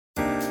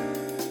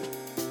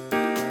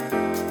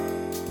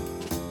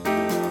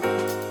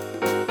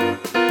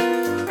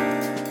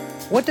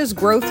What does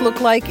growth look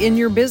like in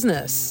your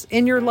business,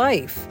 in your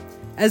life?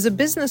 As a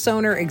business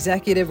owner,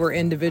 executive, or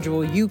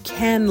individual, you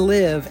can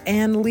live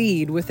and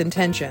lead with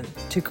intention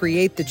to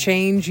create the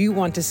change you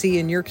want to see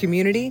in your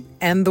community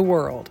and the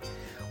world.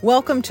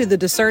 Welcome to the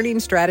Discerning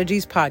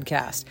Strategies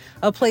Podcast,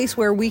 a place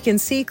where we can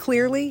see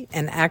clearly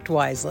and act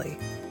wisely.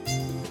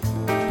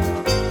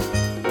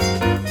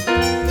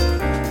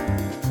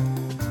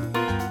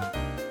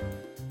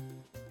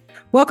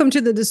 Welcome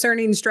to the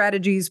Discerning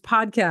Strategies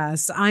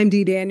Podcast. I'm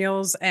Dee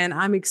Daniels, and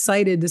I'm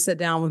excited to sit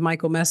down with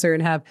Michael Messer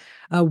and have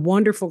a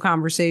wonderful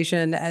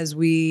conversation as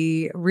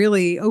we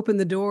really open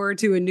the door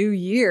to a new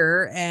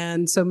year.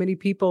 And so many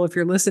people, if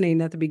you're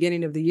listening at the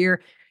beginning of the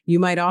year, you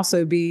might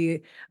also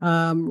be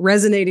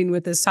resonating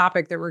with this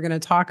topic that we're going to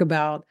talk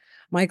about.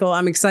 Michael,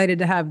 I'm excited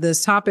to have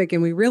this topic,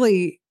 and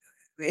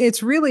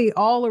it's really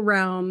all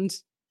around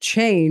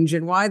change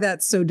and why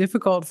that's so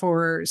difficult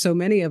for so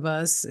many of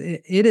us.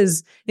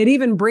 It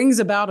even brings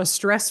about a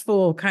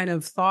stressful kind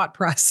of thought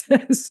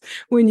process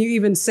when you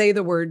even say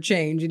the word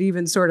change. It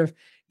even sort of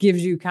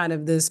gives you kind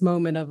of this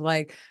moment of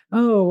like,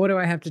 oh, what do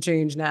I have to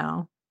change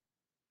now?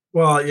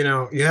 Well,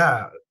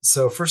 yeah.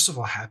 So first of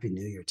all, Happy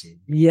New Year,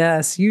 team.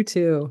 Yes, you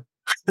too.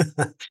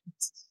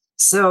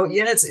 So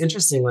yeah, it's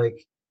interesting.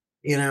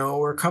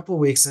 We're a couple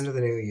of weeks into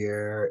the new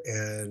year,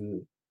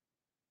 and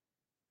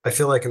I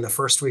feel like in the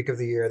first week of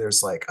the year, there's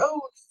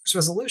there's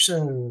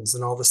resolutions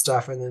and all this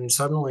stuff. And then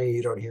suddenly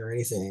you don't hear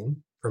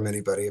anything from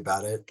anybody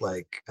about it,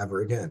 like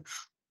ever again.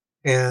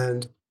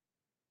 And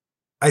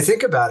I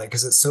think about it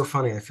because it's so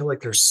funny. I feel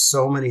like there's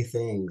so many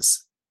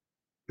things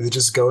that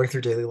just going through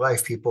daily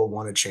life, people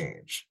want to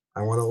change.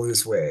 I want to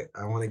lose weight.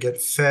 I want to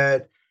get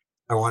fit.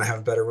 I want to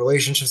have better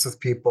relationships with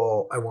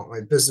people. I want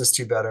my business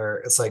to be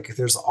better. It's like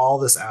there's all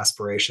this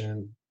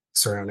aspiration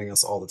surrounding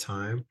us all the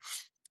time.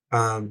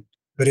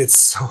 But it's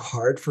so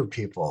hard for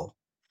people,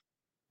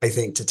 I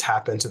think, to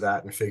tap into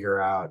that and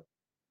figure out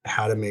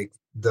how to make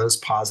those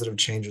positive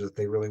changes that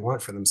they really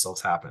want for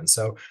themselves happen.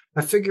 So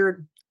I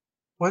figured,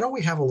 why don't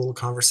we have a little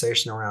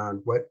conversation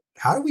around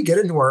how do we get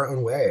into our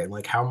own way,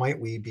 and how might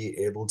we be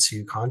able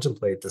to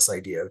contemplate this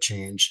idea of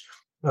change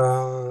in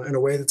a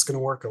way that's going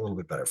to work a little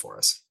bit better for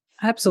us?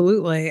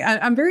 Absolutely.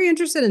 I'm very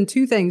interested in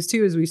two things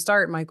too as we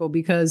start, Michael,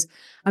 because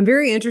I'm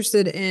very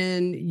interested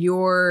in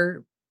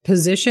your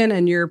position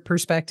and your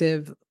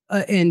perspective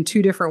in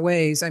two different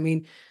ways. I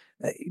mean,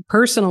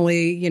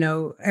 personally,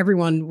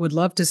 everyone would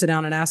love to sit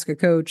down and ask a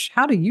coach,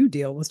 how do you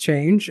deal with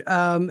change?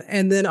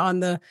 And then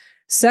on the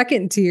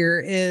second tier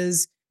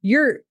is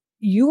you're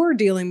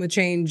dealing with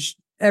change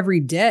every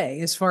day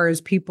as far as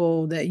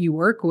people that you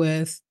work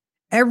with.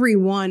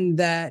 Everyone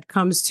that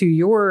comes to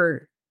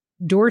your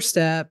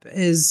doorstep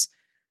is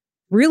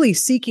really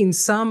seeking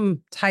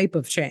some type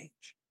of change.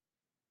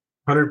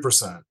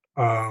 100%.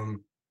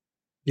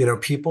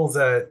 People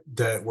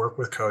that work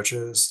with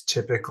coaches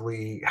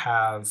typically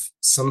have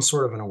some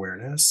sort of an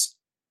awareness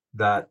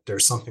that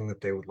there's something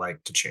that they would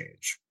like to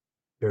change.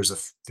 They're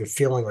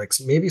feeling like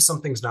maybe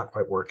something's not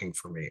quite working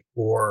for me,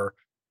 or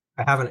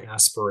I have an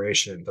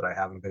aspiration that I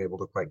haven't been able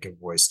to quite give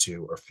voice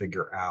to or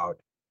figure out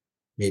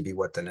maybe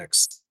what the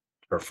next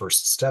or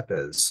first step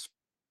is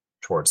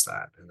towards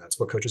that. And that's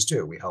what coaches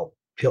do. We help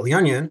peel the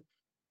onion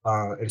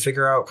and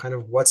figure out kind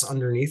of what's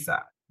underneath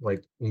that,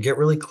 and get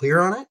really clear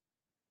on it.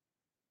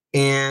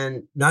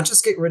 And not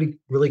just get really,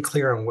 really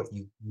clear on what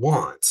you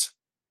want,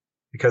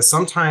 because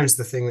sometimes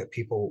the thing that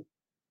people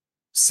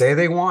say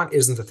they want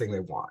isn't the thing they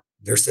want.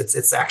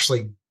 It's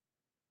actually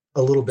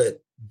a little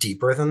bit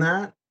deeper than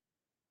that.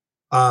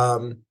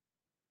 And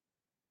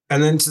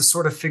then to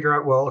sort of figure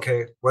out, well,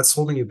 okay, what's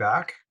holding you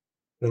back,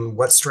 and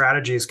what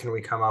strategies can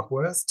we come up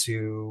with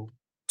to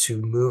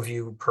move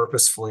you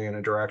purposefully in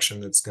a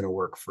direction that's going to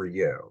work for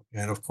you.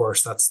 And of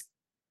course, that's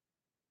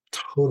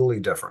totally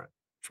different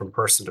from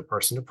person to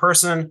person to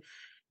person.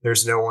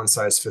 There's no one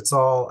size fits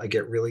all. I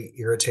get really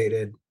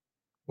irritated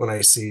when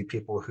I see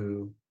people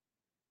who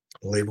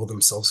label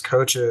themselves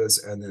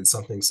coaches and then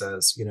something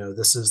says,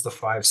 this is the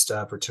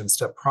 5-step or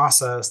 10-step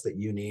process that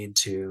you need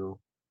to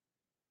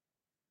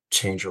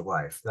change your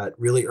life. That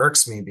really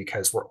irks me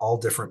because we're all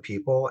different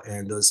people.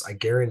 And I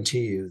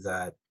guarantee you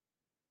that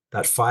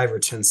 5 or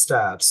 10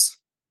 steps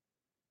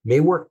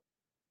may work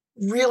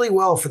really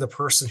well for the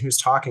person who's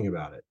talking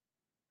about it.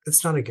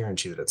 It's not a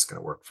guarantee that it's going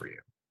to work for you.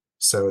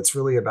 So it's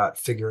really about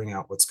figuring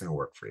out what's going to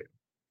work for you.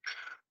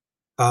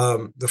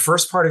 The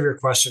first part of your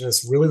question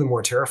is really the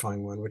more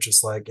terrifying one, which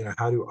is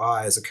how do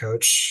I, as a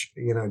coach,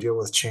 deal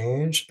with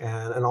change?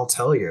 And I'll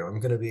tell you,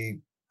 I'm going to be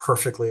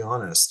perfectly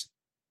honest.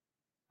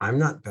 I'm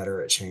not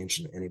better at change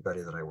than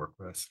anybody that I work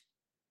with.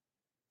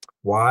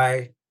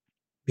 Why?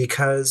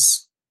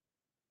 Because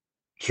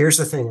here's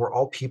the thing: we're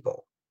all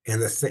people,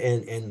 and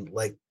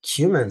like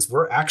humans,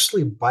 we're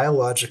actually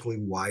biologically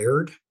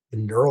wired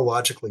and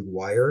neurologically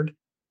wired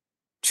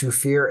to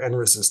fear and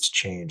resist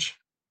change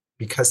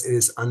because it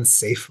is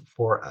unsafe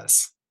for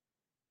us.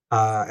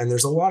 And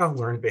there's a lot of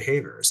learned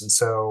behaviors. And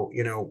so,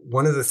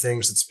 one of the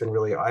things that's been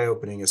really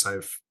eye-opening as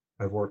I've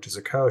worked as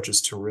a coach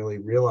is to really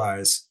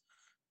realize,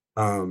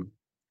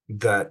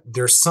 that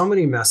there's so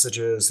many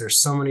messages, there's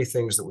so many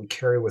things that we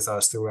carry with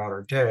us throughout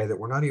our day that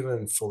we're not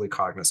even fully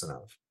cognizant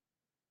of.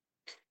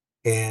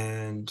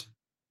 And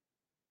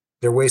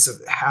there are ways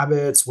of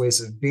habits,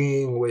 ways of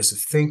being, ways of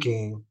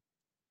thinking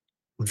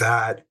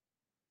that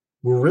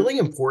were really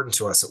important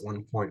to us at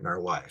one point in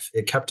our life.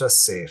 It kept us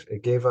safe.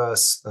 It gave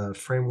us a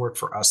framework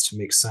for us to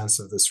make sense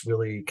of this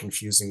really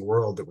confusing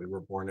world that we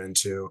were born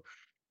into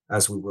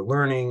as we were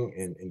learning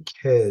and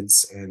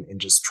kids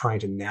and just trying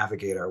to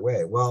navigate our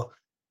way. Well,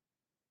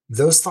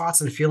 those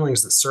thoughts and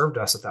feelings that served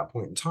us at that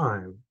point in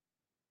time,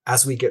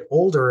 as we get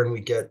older and we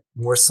get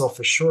more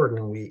self-assured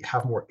and we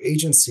have more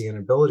agency and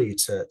ability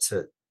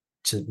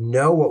to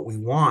know what we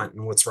want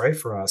and what's right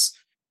for us,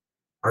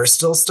 are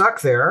still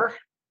stuck there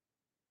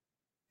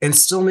and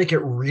still make it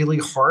really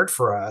hard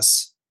for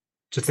us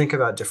to think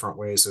about different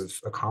ways of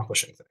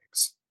accomplishing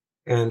things.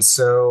 And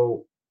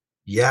so,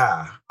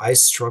 yeah, I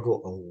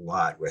struggle a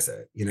lot with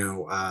it.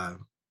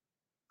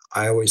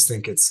 I always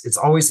think it's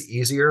always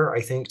easier, I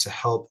think, to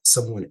help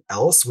someone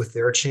else with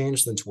their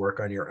change than to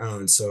work on your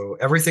own. So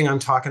everything I'm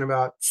talking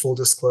about, full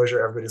disclosure,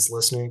 everybody's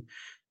listening,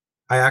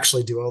 I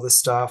actually do all this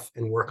stuff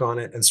and work on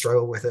it and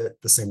struggle with it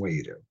the same way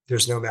you do.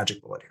 There's no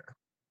magic bullet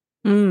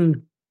here.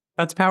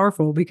 That's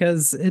powerful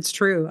because it's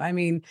true. I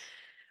mean,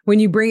 when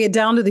you bring it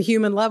down to the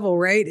human level,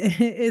 right?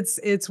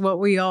 It's what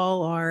we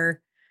all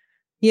are,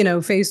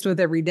 faced with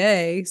every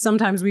day.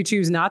 Sometimes we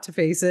choose not to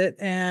face it,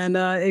 and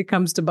it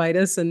comes to bite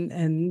us.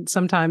 And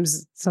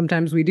sometimes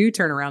we do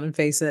turn around and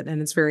face it,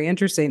 and it's very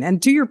interesting.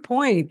 And to your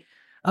point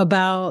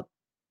about,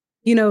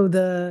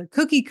 the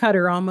cookie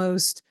cutter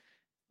almost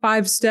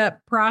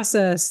 5-step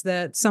process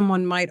that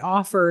someone might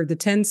offer, the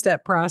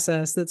 10-step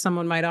process that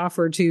someone might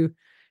offer to,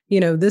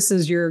 this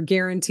is your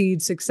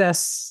guaranteed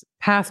success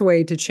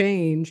pathway to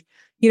change.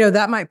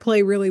 That might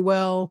play really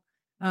well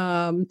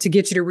to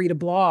get you to read a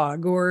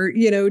blog or,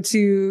 get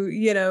you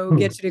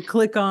to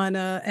click on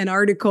an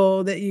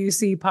article that you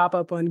see pop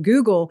up on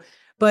Google.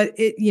 But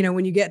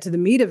when you get to the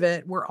meat of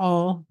it, we're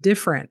all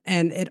different,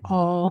 and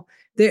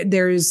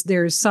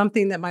there's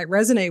something that might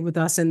resonate with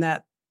us in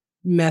that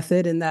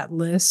method in that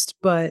list.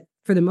 But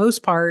for the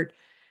most part,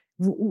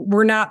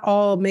 we're not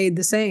all made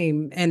the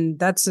same, and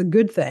that's a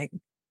good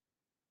thing.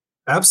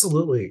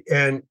 Absolutely.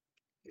 And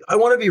I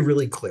want to be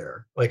really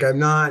clear. Like I'm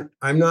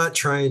not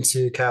trying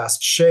to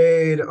cast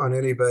shade on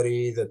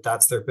anybody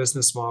that's their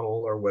business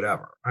model or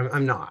whatever.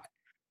 I'm not,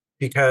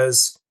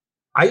 because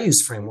I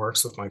use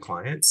frameworks with my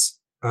clients.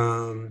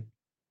 There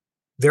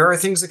are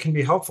things that can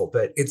be helpful,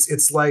 but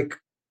it's like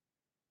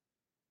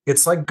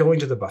going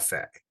to the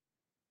buffet.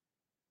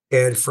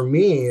 And for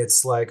me,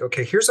 it's like,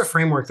 okay, here's a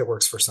framework that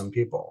works for some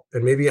people,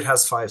 and maybe it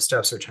has 5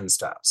 steps or 10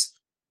 steps.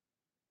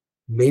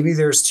 Maybe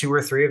there's 2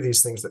 or 3 of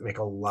these things that make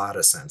a lot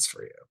of sense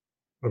for you.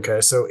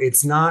 Okay. So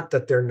it's not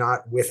that they're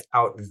not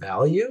without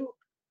value,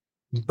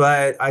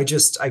 but I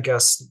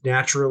guess,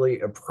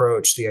 naturally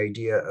approach the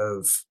idea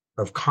of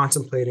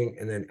contemplating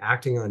and then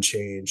acting on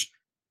change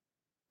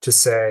to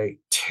say,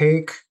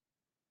 take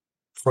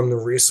from the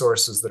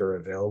resources that are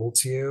available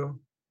to you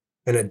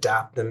and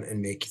adapt them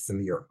and make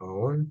them your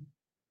own,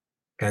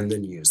 and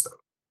then use them.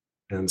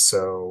 And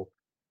so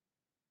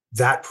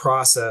that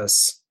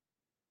process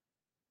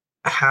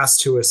has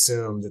to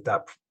assume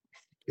that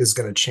is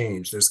going to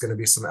change. There's going to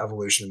be some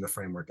evolution in the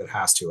framework that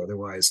has to.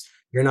 Otherwise,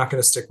 you're not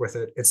going to stick with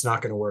it. It's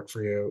not going to work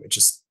for you. It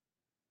just,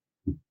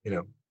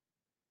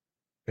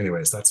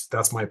 anyways,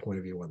 that's my point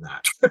of view on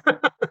that.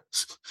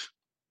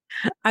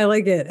 I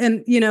like it.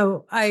 And,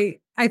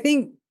 I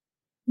think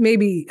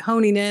maybe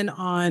honing in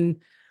on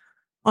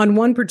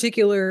one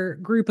particular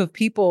group of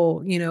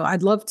people,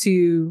 I'd love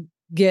to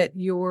get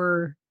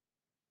your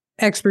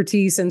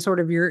expertise and sort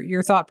of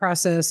your thought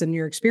process and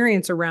your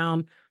experience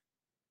around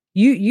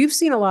you've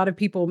seen a lot of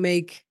people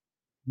make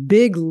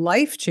big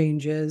life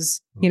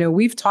changes.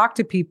 We've talked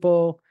to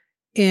people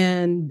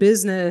in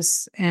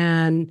business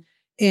and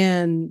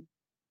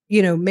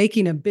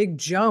making a big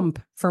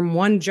jump from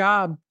one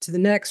job to the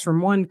next,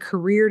 from one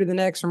career to the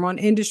next, from one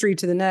industry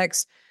to the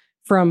next,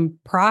 from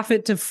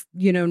profit to,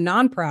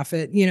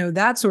 nonprofit,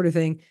 that sort of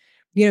thing.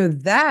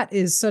 That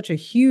is such a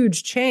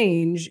huge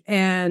change.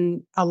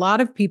 And a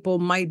lot of people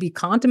might be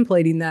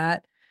contemplating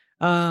that,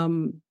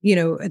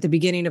 at the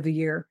beginning of the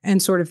year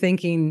and sort of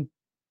thinking,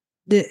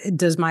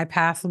 does my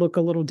path look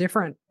a little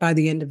different by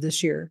the end of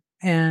this year?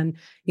 And,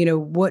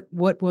 what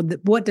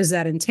does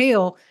that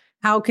entail?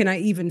 How can I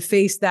even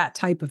face that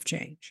type of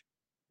change?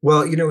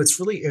 Well, it's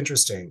really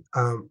interesting.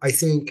 I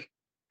think,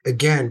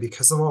 again,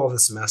 because of all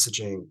this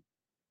messaging,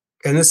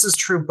 and this is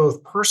true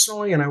both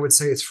personally, and I would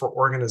say it's for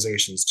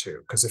organizations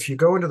too. Because if you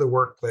go into the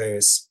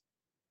workplace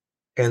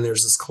and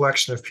there's this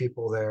collection of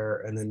people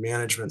there, and then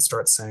management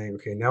starts saying,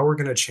 okay, now we're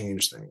going to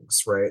change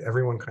things, right?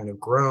 Everyone kind of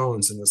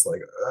groans and is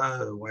like,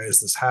 why is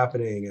this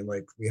happening? And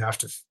like, we have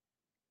to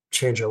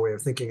change our way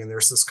of thinking. And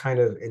there's this kind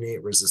of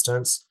innate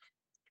resistance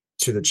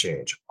to the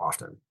change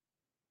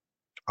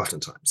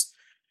oftentimes.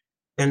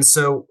 And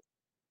so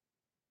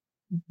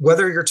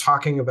whether you're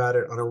talking about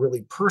it on a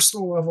really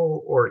personal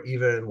level or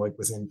even like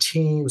within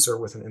teams or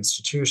within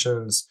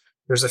institutions,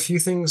 there's a few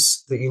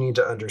things that you need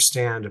to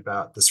understand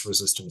about this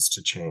resistance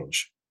to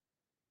change.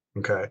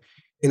 Okay.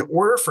 In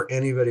order for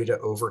anybody to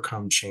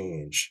overcome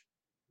change,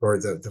 or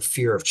the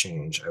fear of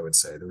change, I would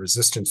say, the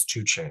resistance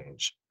to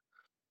change,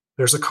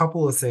 there's a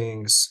couple of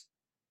things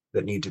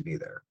that need to be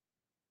there.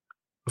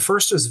 The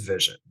first is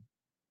vision.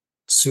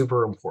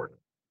 Super important.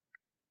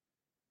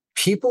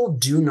 People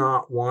do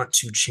not want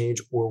to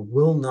change or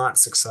will not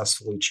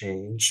successfully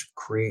change,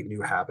 create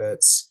new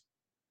habits,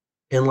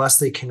 unless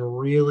they can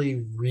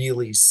really,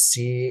 really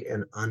see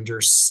and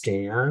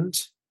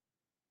understand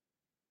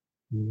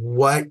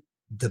what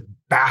the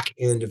back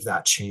end of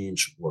that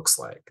change looks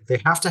like.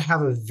 They have to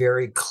have a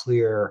very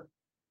clear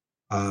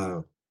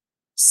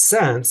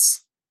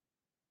sense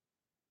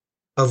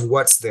of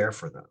what's there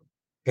for them.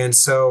 And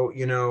so,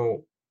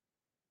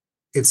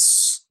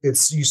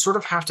 it's you sort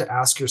of have to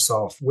ask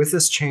yourself, with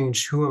this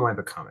change, who am I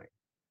becoming?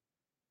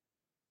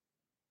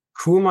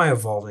 Who am I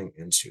evolving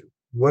into?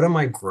 What am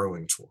I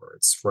growing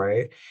towards?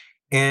 Right.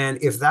 And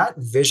if that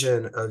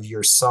vision of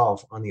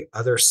yourself on the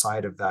other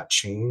side of that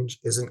change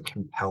isn't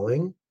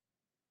compelling,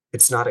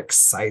 it's not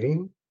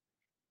exciting,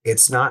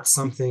 it's not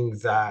something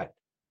that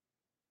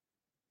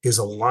is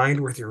aligned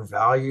with your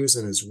values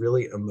and is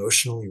really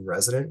emotionally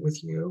resonant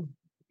with you,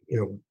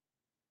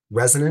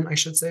 resonant, I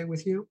should say,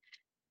 with you,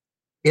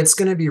 it's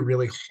going to be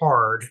really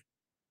hard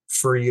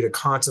for you to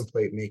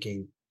contemplate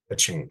making a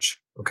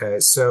change. Okay.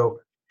 So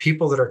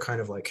people that are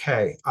kind of like,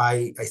 hey,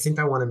 I think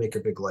I want to make a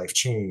big life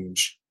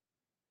change,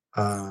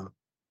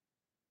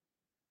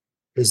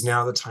 is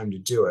now the time to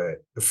do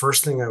it. The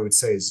first thing I would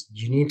say is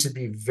you need to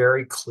be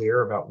very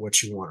clear about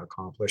what you want to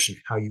accomplish and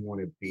how you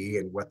want to be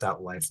and what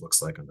that life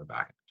looks like on the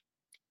back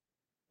end.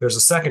 There's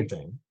a second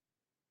thing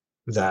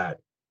that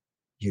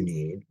you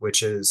need,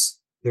 which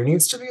is there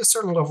needs to be a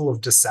certain level of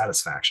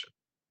dissatisfaction.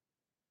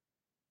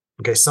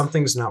 Okay,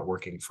 something's not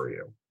working for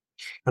you.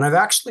 And I've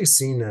actually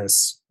seen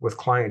this with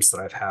clients that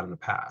I've had in the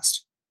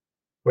past,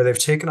 where they've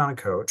taken on a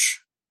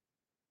coach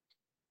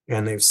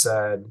and they've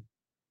said,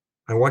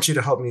 I want you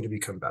to help me to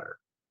become better.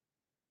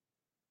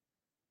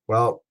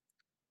 Well,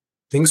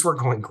 things were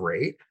going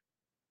great.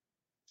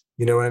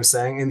 You know what I'm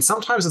saying? And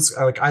sometimes it's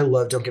like,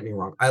 don't get me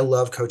wrong, I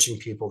love coaching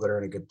people that are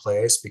in a good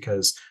place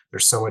because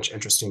there's so much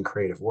interesting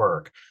creative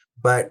work.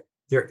 But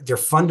there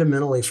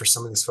fundamentally, for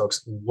some of these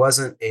folks,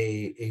 wasn't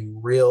a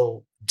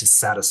real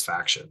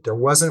dissatisfaction. There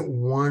wasn't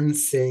one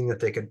thing that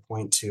they could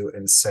point to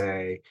and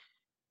say,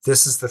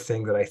 this is the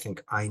thing that I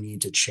think I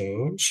need to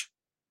change.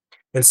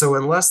 And so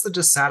unless the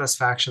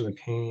dissatisfaction, the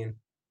pain,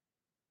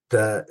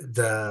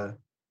 the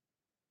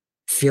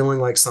feeling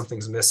like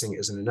something's missing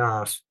isn't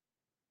enough,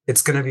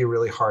 it's going to be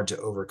really hard to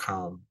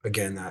overcome,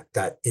 again,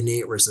 that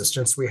innate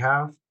resistance we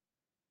have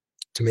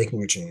to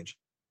making a change.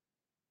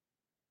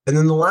 And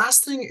then the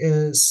last thing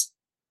is,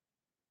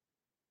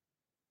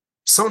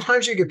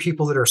 sometimes you get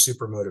people that are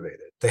super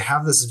motivated. They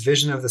have this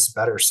vision of this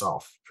better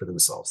self for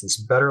themselves, this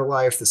better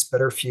life, this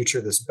better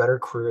future, this better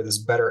career, this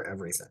better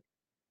everything.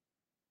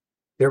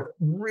 They're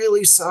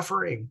really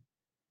suffering.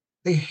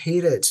 They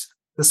hate it.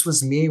 This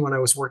was me when I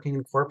was working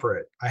in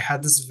corporate. I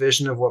had this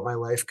vision of what my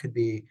life could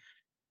be.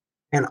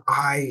 And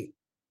I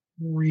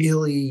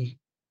really,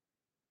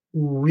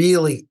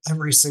 really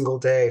every single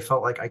day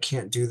felt like I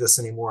can't do this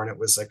anymore. And it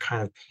was like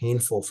kind of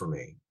painful for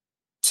me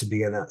to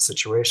be in that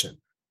situation.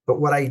 But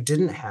what I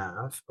didn't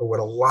have, or what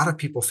a lot of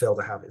people fail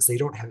to have, is they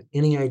don't have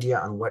any idea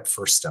on what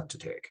first step to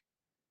take.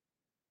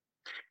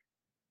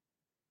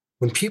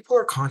 When people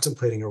are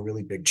contemplating a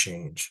really big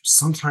change,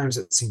 sometimes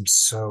it seems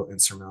so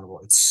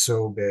insurmountable. It's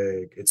so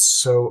big. It's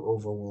so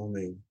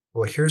overwhelming.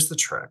 Well, here's the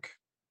trick.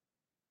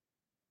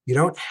 You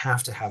don't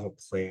have to have a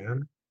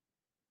plan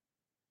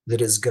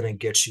that is going to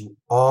get you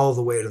all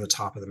the way to the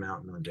top of the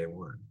mountain on day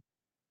one.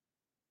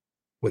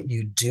 What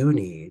you do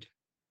need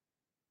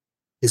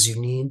is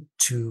you need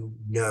to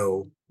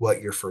know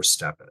what your first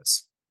step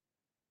is.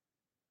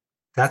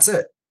 That's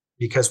it.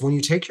 Because when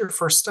you take your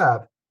first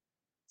step,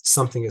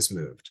 something has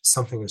moved,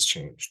 something has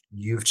changed,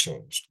 you've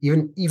changed,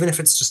 even if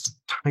it's just a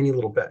tiny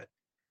little bit.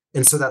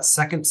 And so that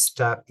second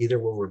step either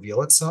will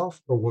reveal itself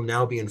or will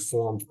now be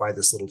informed by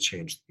this little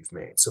change that you've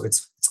made. So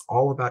it's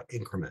all about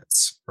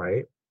increments,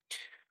 right?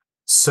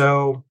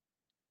 So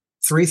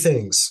 3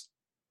 things: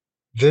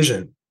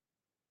 vision.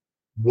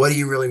 What do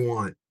you really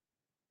want?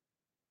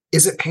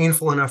 Is it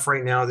painful enough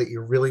right now that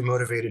you're really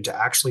motivated to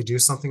actually do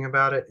something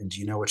about it? And do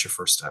you know what your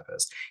first step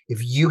is?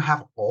 If you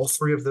have all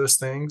 3 of those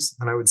things,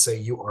 then I would say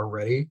you are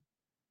ready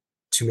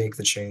to make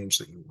the change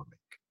that you want to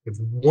make.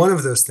 If one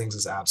of those things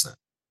is absent,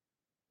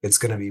 it's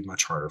going to be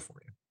much harder for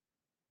you.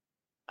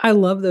 I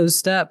love those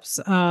steps.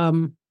 I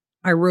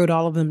wrote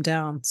all of them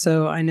down,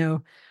 so I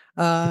know,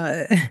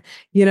 uh,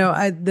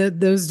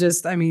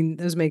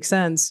 those make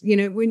sense.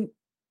 When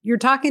you're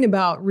talking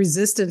about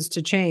resistance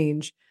to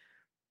change,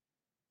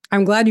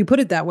 I'm glad you put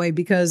it that way,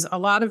 because a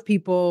lot of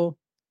people,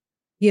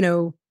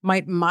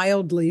 might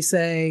mildly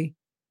say,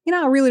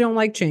 I really don't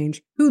like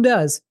change. Who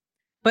does?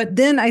 But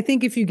then I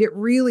think if you get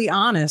really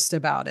honest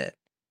about it,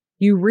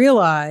 you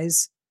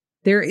realize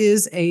there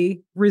is a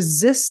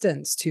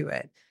resistance to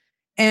it.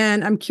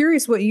 And I'm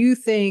curious what you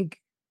think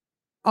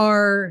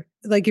are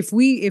like, if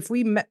we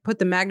put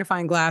the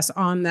magnifying glass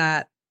on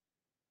that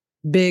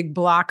big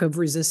block of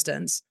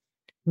resistance,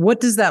 what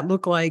does that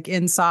look like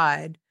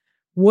inside?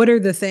 What are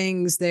the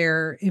things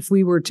there, if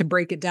we were to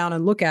break it down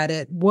and look at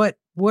it, what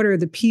are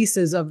the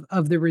pieces of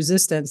the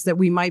resistance that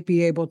we might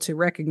be able to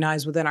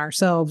recognize within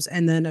ourselves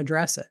and then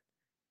address it?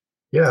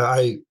 Yeah,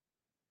 I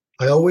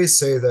always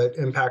say that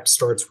impact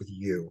starts with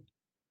you,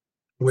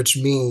 which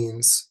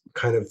means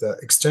kind of the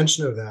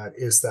extension of that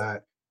is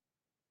that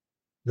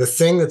the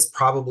thing that's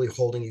probably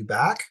holding you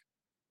back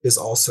is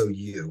also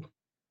you.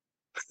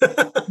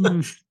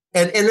 Mm.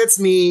 And it's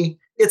me,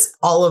 it's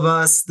all of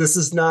us. This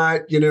is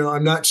not,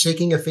 I'm not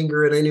shaking a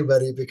finger at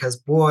anybody, because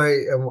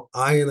boy, am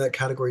I in that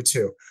category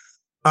too.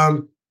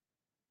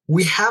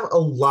 We have a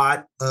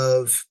lot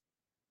of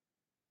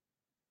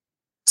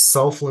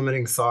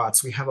self-limiting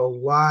thoughts. We have a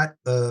lot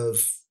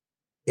of,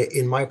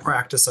 in my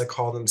practice, I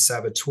call them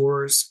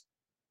saboteurs,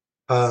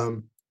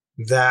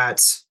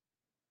 that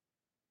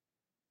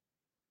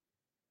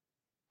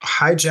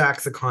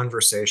hijack the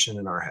conversation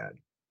in our head.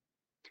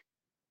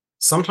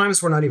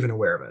 Sometimes we're not even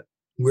aware of it.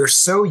 We're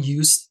so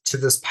used to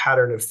this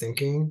pattern of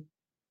thinking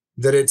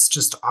that it's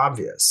just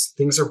obvious.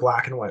 Things are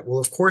black and white. Well,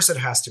 of course it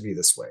has to be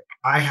this way.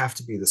 I have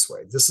to be this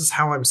way. This is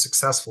how I'm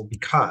successful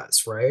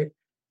because, right?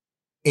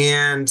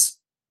 And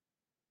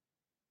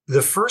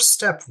the first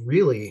step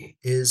really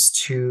is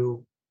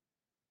to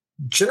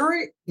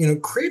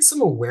create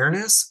some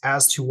awareness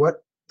as to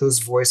what those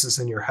voices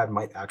in your head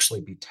might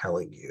actually be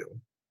telling you.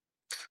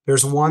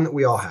 There's one that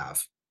we all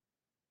have.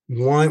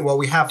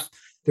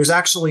 There's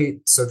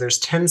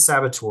 10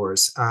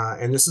 saboteurs,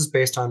 and this is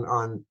based on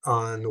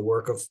the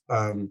work of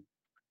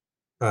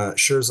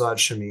Shirzad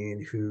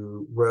Chamine,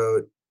 who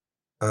wrote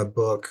a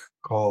book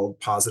called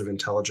Positive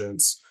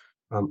Intelligence.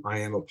 I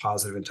am a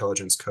positive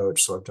intelligence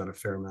coach, so I've done a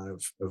fair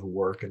amount of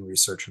work and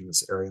research in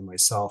this area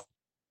myself.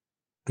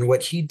 And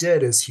what he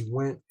did is he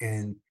went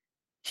and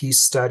he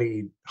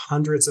studied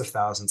hundreds of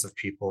thousands of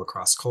people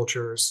across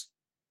cultures,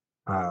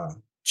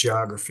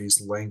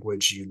 geographies,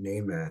 language, you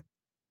name it.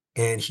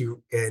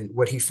 And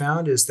what he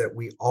found is that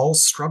we all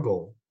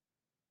struggle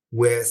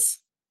with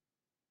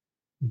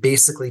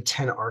basically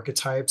 10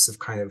 archetypes of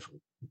kind of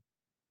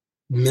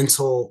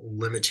mental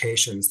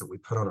limitations that we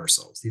put on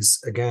ourselves.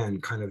 These, again,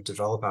 kind of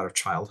develop out of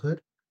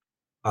childhood,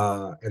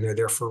 and they're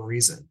there for a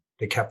reason.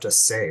 They kept us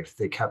safe.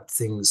 They kept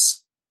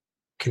things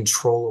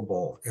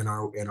controllable in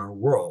our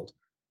world.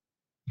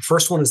 The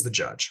first one is the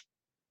judge.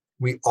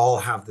 We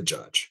all have the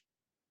judge.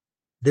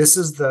 This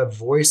is the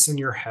voice in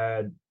your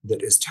head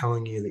that is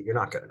telling you that you're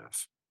not good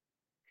enough.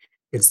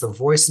 It's the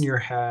voice in your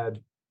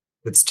head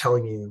that's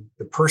telling you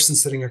the person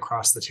sitting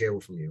across the table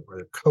from you, or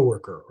the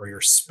coworker, or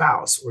your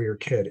spouse, or your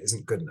kid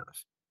isn't good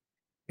enough.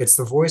 It's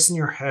the voice in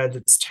your head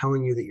that's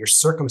telling you that your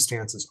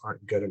circumstances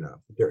aren't good enough,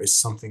 that there is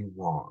something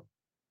wrong.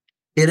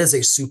 It is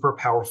a super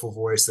powerful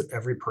voice that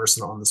every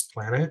person on this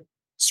planet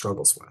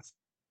struggles with.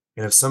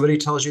 And if somebody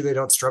tells you they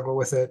don't struggle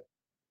with it,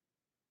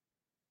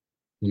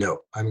 no,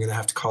 I'm going to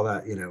have to call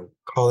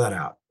that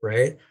out,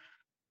 right?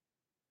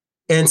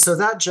 And so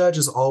that judge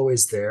is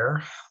always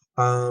there.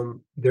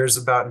 There's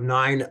about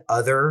 9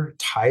 other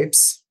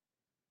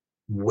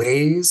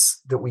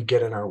ways that we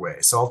get in our way.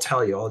 So I'll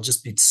tell you, I'll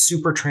just be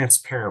super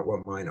transparent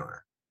what mine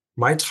are.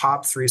 My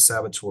top 3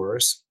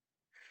 saboteurs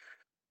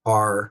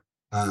are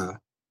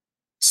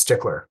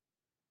stickler,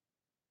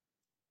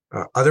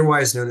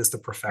 otherwise known as the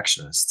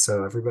perfectionist.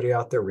 So everybody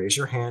out there, raise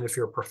your hand if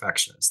you're a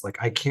perfectionist. Like,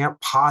 I can't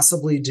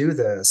possibly do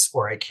this,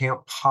 or I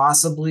can't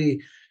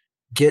possibly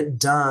get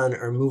done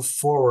or move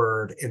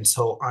forward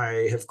until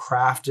I have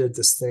crafted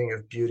this thing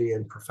of beauty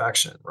and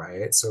perfection,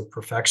 right? So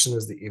perfection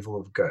is the evil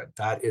of good.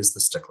 That is the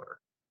stickler.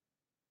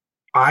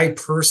 I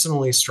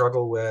personally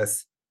struggle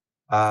with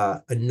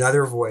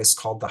another voice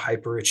called the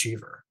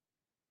hyperachiever.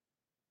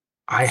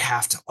 I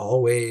have to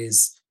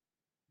always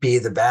be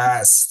the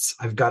best.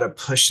 I've got to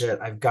push it.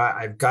 I've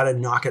got to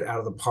knock it out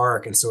of the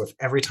park. And so if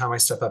every time I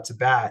step up to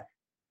bat,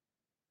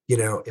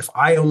 if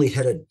I only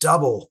hit a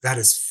double, that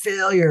is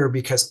failure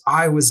because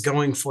I was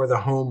going for the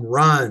home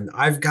run.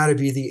 I've got to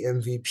be the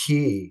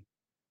MVP.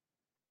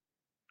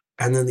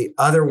 And then the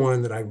other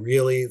one that I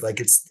really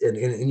like,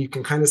 and you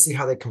can kind of see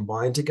how they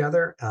combine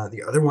together.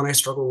 The other one I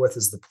struggle with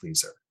is the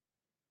pleaser.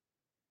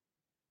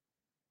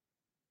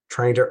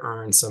 Trying to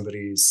earn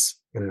somebody's,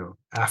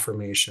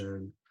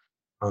 affirmation.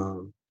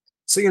 So,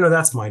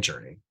 that's my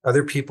journey.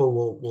 Other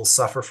people will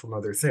suffer from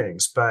other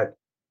things, but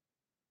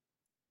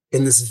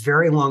in this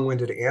very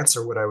long-winded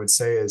answer, what I would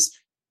say is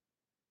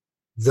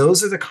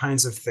those are the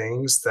kinds of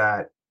things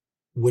that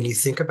when you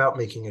think about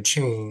making a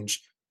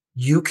change,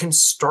 you can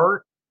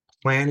start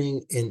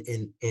planning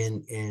in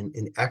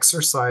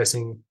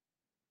exercising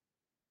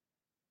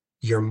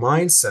your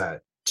mindset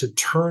to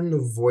turn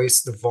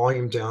the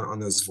volume down on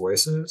those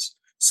voices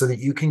so that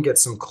you can get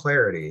some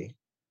clarity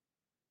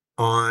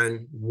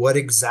on what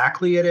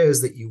exactly it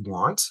is that you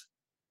want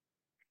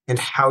and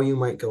how you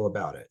might go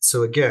about it.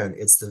 So again,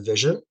 it's the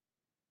vision.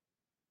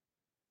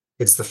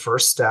 It's the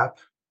first step.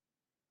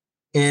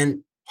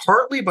 And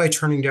partly by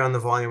turning down the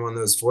volume on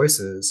those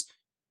voices,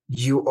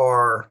 you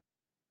are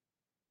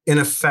in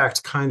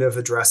effect, kind of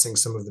addressing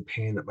some of the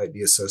pain that might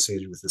be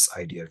associated with this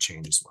idea of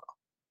change as well.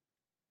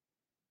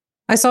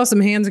 I saw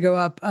some hands go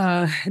up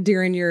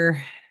during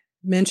your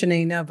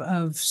mentioning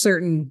of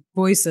certain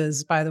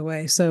voices, by the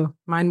way. So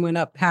mine went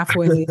up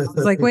halfway. I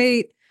was like,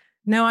 wait,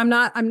 no, I'm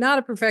not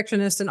a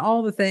perfectionist and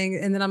all the thing.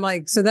 And then I'm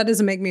like, so that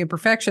doesn't make me a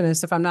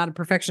perfectionist if I'm not a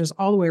perfectionist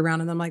all the way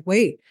around. And I'm like,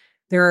 wait,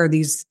 there are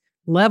these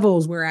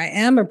levels where I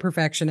am a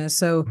perfectionist.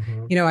 So,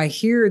 I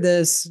hear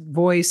this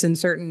voice in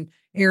certain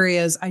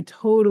areas. I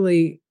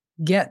totally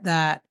get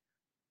that.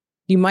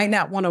 You might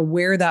not want to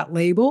wear that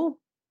label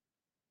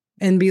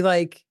and be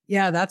like,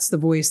 yeah, that's the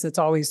voice that's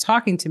always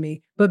talking to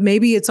me. But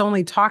maybe it's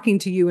only talking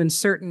to you in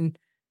certain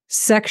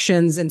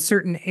sections and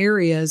certain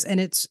areas,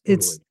 and it's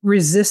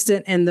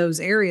resistant in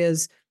those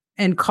areas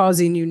and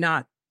causing you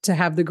not to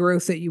have the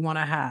growth that you want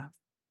to have.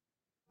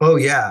 Oh,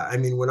 yeah. I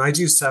mean, when I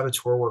do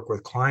saboteur work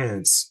with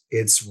clients,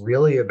 it's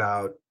really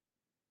about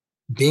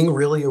being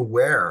really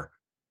aware.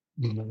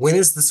 When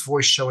is this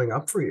voice showing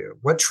up for you?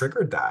 What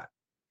triggered that?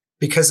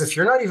 Because if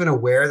you're not even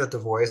aware that the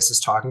voice is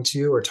talking to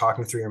you or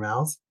talking through your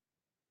mouth,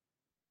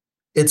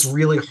 it's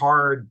really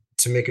hard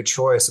to make a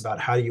choice about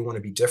how do you want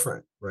to be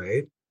different,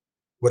 right?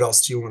 What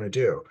else do you want to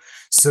do?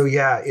 So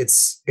yeah,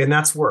 and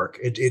that's work.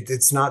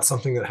 It's not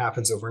something that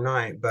happens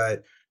overnight,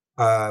 but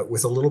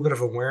with a little bit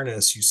of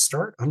awareness, you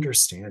start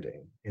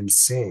understanding and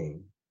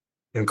seeing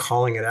and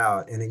calling it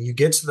out. And then you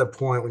get to the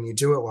point when you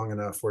do it long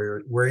enough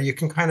where you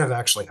can kind of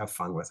actually have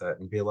fun with it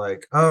and be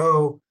like,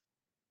 oh,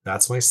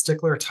 that's my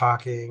stickler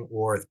talking,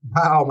 or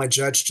wow, my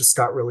judge just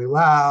got really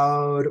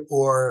loud,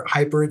 or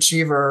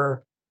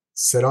hyperachiever,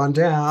 sit on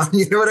down.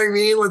 You know what I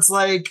mean? It's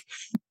like,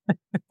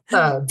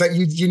 but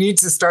you need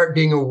to start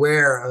being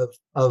aware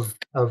of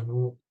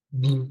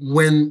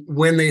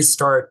when they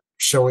start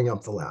showing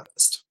up the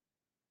loudest.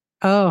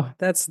 Oh,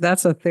 that's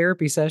a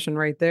therapy session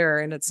right there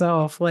in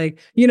itself. Like,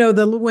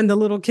 when the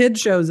little kid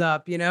shows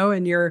up,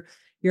 and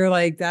you're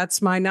like,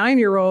 that's my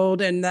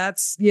 9-year-old. And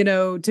that's,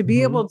 to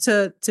be able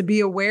to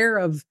be aware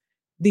of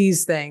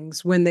these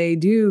things when they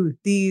do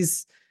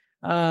these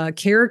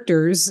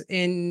characters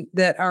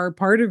that are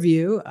part of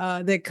you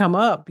that come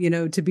up,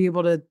 to be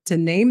able to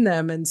name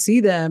them and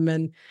see them.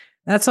 And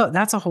that's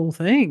a whole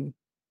thing.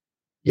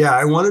 Yeah.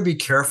 I want to be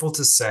careful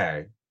to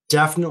say,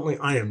 definitely,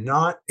 I am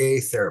not a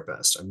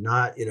therapist. I'm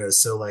not,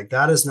 so like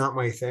that is not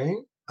my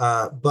thing.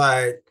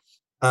 But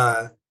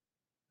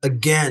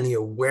again, the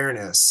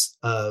awareness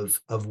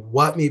of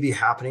what may be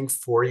happening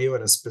for you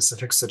in a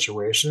specific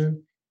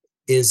situation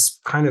is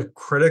kind of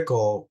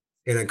critical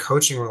in a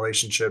coaching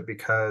relationship,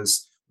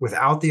 because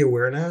without the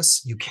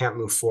awareness, you can't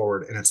move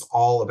forward. And it's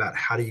all about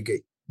how do you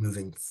get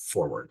moving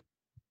forward.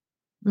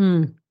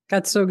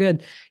 That's so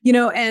good.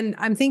 And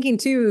I'm thinking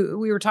too,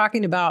 we were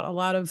talking about a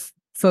lot of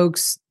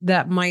folks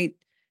that might,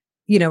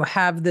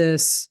 have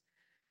this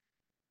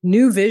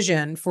new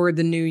vision for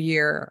the new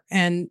year.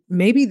 And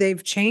maybe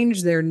they've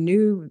changed their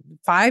new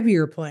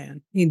 5-year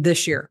plan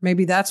this year.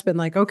 Maybe that's been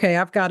like, okay,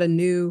 I've got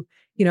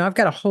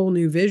a whole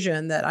new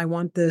vision that I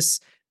want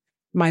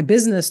my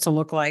business to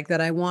look like, that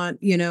I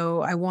want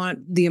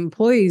the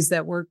employees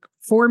that work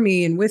for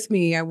me and with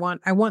me. I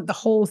want the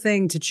whole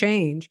thing to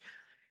change.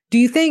 Do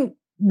you think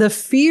the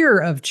fear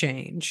of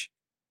change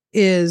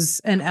is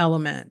an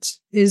element?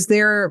 Is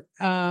there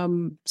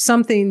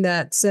something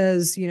that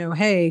says,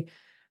 hey,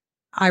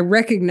 I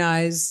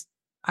recognize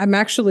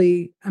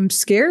I'm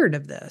scared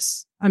of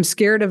this. I'm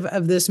scared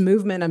of this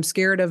movement. I'm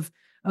scared of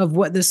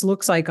what this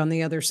looks like on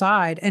the other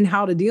side and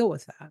how to deal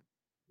with that.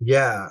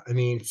 Yeah. I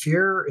mean,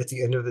 fear at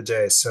the end of the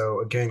day.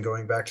 So again,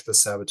 going back to the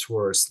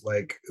saboteurs,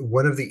 like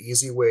one of the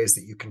easy ways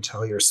that you can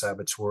tell your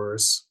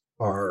saboteurs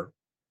are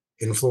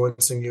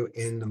influencing you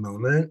in the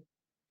moment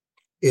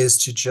is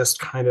to just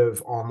kind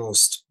of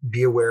almost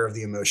be aware of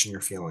the emotion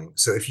you're feeling.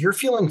 So if you're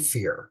feeling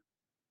fear,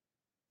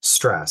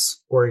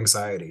 stress, or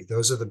anxiety,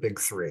 those are the big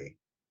three.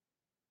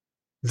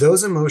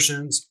 Those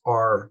emotions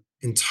are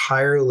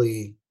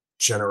entirely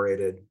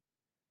generated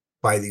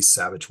by these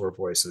saboteur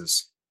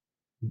voices.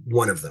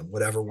 One of them,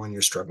 whatever one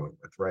you're struggling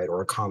with, right?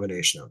 Or a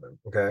combination of them.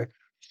 Okay.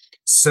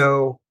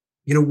 So,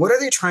 what are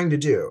they trying to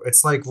do?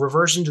 It's like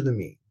reversion to the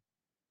mean.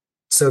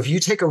 So if you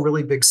take a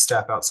really big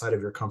step outside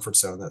of your comfort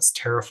zone, that's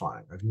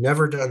terrifying. I've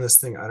never done this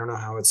thing. I don't know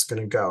how it's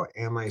going to go.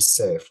 Am I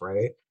safe?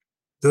 Right?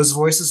 Those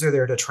voices are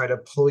there to try to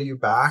pull you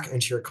back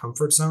into your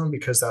comfort zone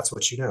because that's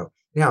what you know.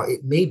 Now,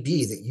 it may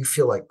be that you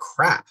feel like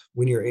crap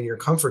when you're in your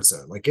comfort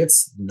zone. Like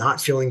it's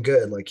not feeling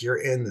good. Like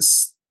you're in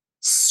this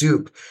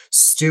soup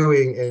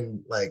stewing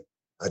in like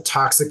a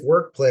toxic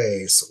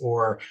workplace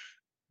or,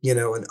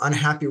 an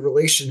unhappy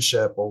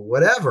relationship or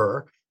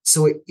whatever.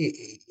 So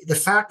the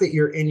fact that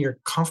you're in your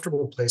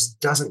comfortable place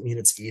doesn't mean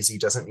it's easy,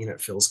 doesn't mean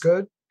it feels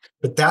good.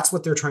 But that's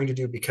what they're trying to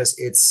do because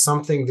it's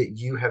something that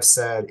you have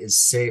said is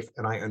safe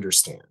and I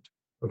understand.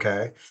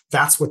 Okay.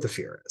 That's what the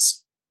fear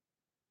is.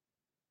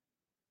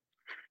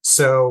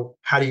 So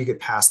how do you get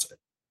past it?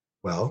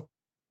 Well,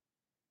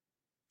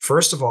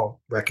 first of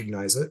all,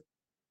 recognize it.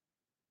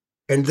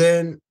 And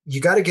then you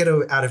got to get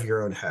out of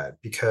your own head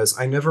because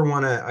I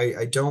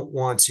don't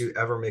want to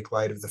ever make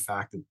light of the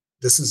fact that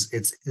this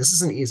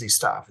isn't easy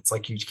stuff. It's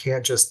like you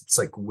can't just, it's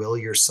like will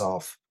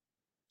yourself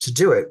to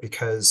do it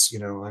because,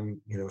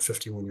 I'm,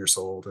 51 years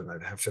old and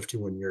I have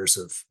 51 years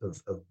of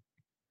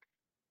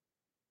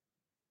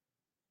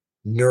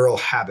neural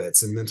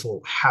habits and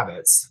mental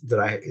habits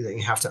that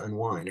you have to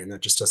unwind. And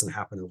that just doesn't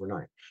happen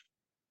overnight.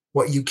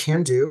 What you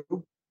can do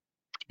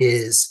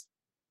is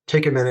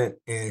take a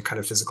minute and kind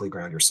of physically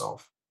ground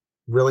yourself.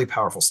 Really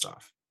powerful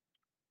stuff.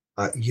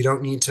 You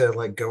don't need to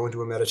like go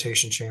into a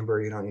meditation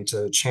chamber. You don't need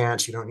to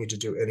chant. You don't need to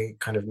do any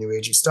kind of new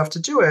agey stuff to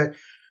do it.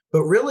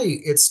 But really,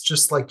 it's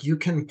just like you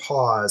can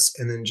pause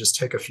and then just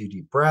take a few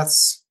deep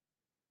breaths.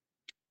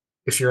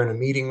 If you're in a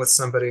meeting with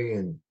somebody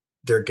and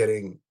they're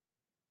getting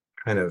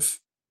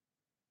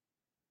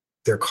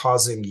they're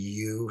causing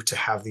you to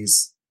have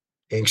these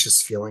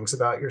anxious feelings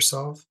about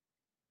yourself,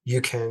 you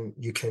can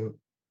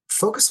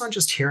focus on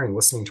just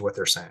listening to what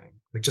they're saying.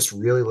 Like just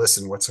really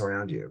listen what's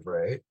around you,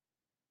 right?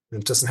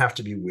 And it doesn't have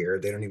to be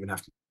weird. They don't even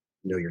have to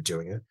know you're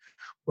doing it.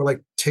 Or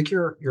like take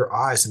your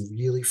eyes and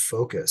really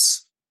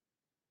focus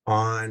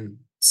on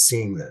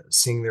seeing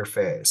their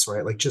face,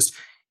 right? Like just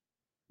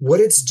what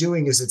it's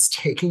doing is it's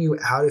taking you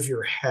out of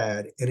your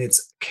head and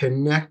it's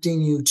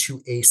connecting you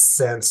to a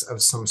sense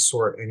of some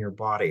sort in your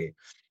body.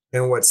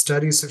 And what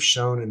studies have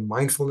shown in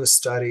mindfulness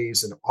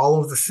studies and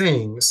all of the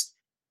things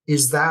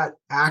is that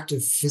act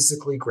of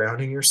physically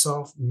grounding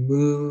yourself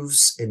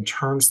moves and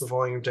turns the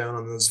volume down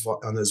on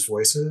those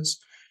voices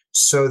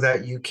so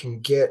that you can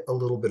get a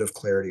little bit of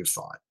clarity of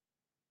thought.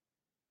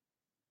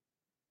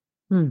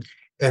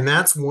 And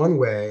that's one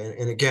way.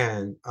 And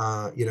again,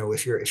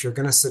 if you're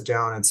going to sit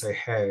down and say,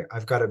 hey,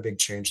 I've got a big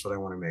change that I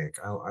want to make.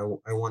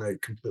 I want to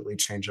completely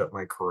change up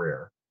my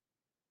career.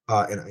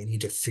 And I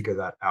need to figure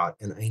that out.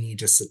 And I need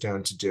to sit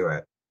down to do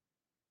it.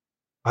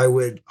 I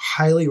would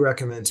highly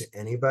recommend to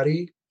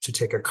anybody to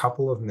take a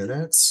couple of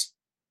minutes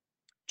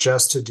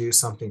just to do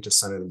something to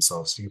center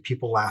themselves.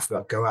 People laugh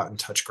about go out and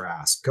touch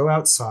grass, go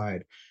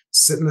outside,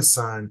 sit in the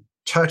sun,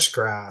 touch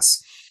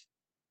grass,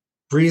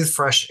 breathe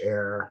fresh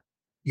air,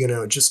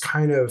 just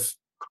kind of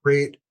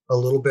create a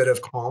little bit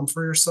of calm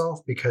for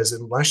yourself, because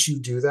unless you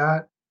do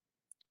that,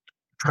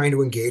 trying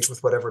to engage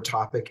with whatever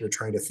topic you're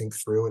trying to think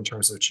through in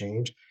terms of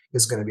change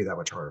is going to be that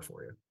much harder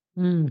for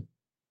you.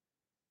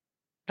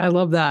 I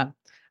love that.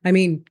 I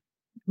mean,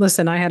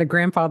 listen, I had a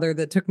grandfather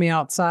that took me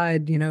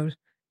outside,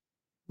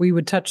 we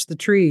would touch the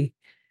tree,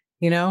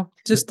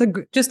 just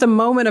a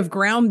moment of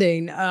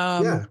grounding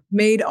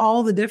made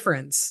all the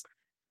difference.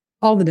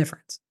 All the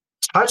difference.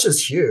 Touch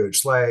is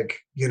huge.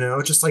 Like,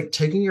 just like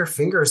taking your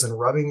fingers and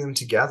rubbing them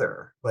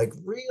together, like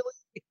really,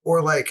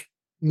 or like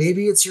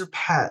maybe it's your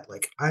pet.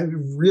 Like,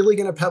 I'm really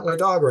going to pet my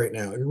dog right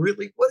now. And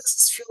really, what does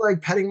this feel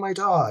like petting my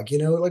dog?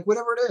 Like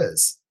whatever it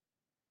is.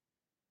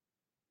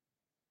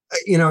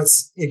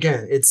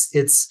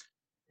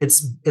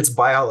 It's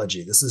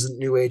biology. This isn't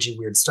new agey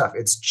weird stuff.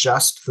 It's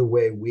just the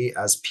way we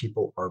as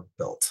people are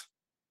built.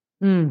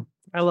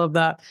 I love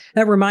that.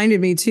 That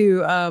reminded me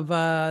too of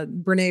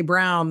Brene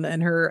Brown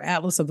and her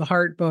Atlas of the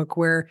Heart book,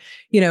 where,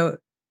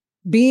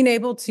 being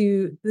able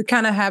to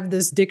kind of have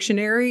this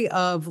dictionary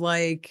of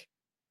like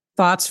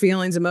thoughts,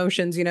 feelings,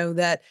 emotions,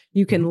 that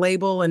you can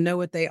label and know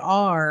what they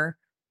are.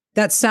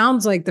 That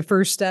sounds like the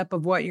first step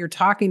of what you're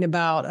talking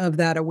about, of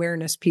that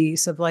awareness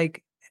piece of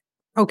like,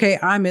 okay,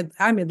 I'm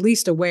at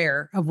least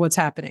aware of what's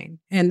happening.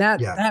 And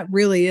that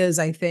really is,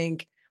 I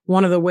think,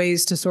 one of the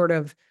ways to sort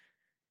of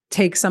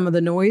take some of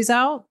the noise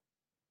out.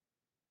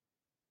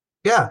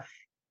 Yeah.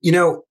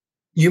 You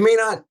may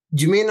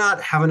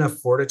not have enough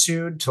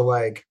fortitude to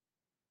like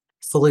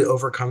fully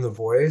overcome the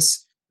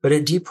voice, but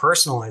it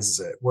depersonalizes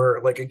it, where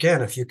like,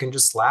 again, if you can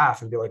just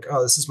laugh and be like,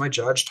 oh, this is my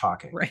judge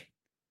talking.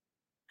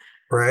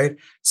 Right.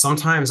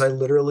 Sometimes I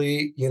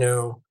literally,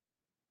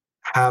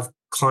 have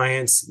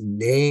clients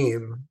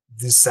name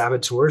these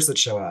saboteurs that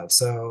show up.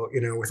 So,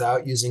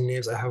 without using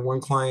names, I have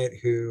one client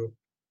who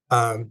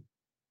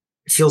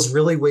feels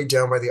really weighed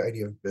down by the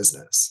idea of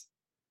business.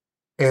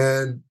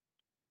 And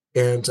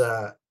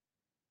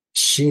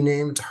she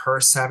named her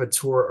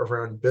saboteur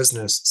around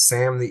business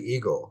Sam the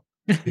Eagle,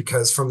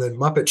 because from the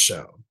Muppet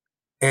Show.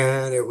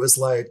 And it was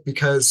like,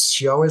 because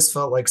she always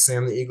felt like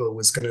Sam the Eagle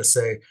was going to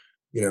say,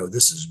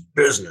 this is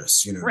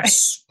business,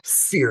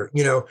 fear,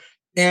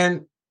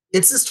 and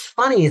it's just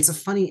funny. It's a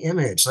funny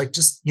image. Like,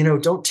 just,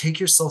 don't take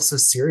yourself so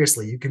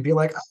seriously. You can be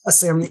like,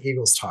 Sam the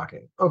Eagle's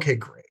talking. Okay,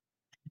 great.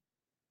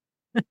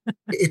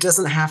 It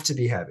doesn't have to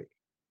be heavy.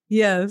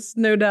 Yes,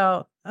 no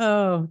doubt.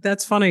 Oh,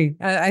 that's funny.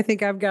 I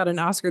think I've got an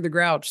Oscar the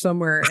Grouch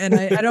somewhere, and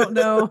I don't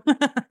know.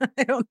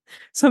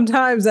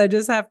 Sometimes I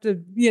just have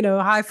to,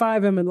 high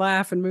five him and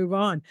laugh and move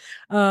on,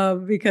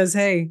 because,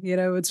 hey,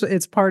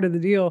 it's part of the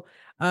deal.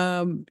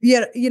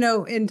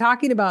 In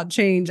talking about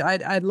change,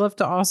 I'd love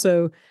to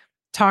also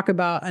talk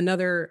about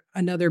another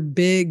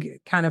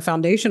big kind of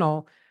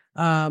foundational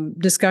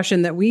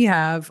discussion that we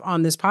have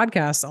on this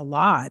podcast a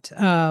lot,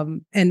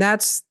 and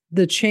that's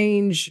the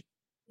change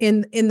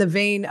in the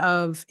vein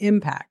of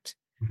impact.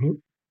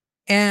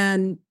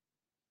 And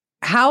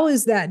how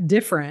is that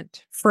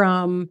different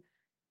from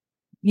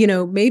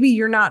maybe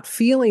you're not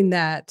feeling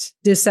that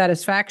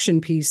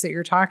dissatisfaction piece that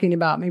you're talking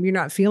about. Maybe you're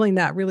not feeling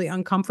that really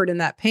uncomfort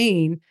and that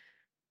pain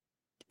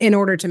in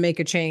order to make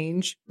a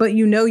change, but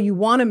you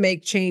want to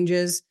make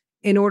changes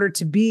in order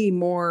to be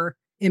more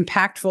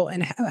impactful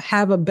and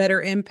have a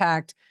better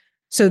impact.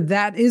 So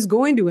that is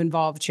going to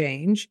involve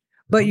change,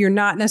 but you're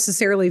not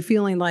necessarily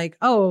feeling like,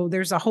 oh,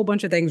 there's a whole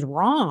bunch of things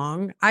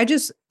wrong. I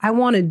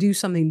want to do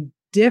something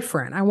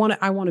different. I want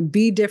to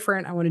be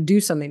different. I want to do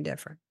something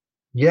different.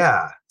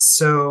 Yeah.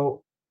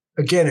 So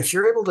again, if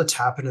you're able to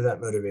tap into that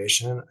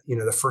motivation,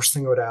 the first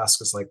thing I would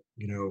ask is like,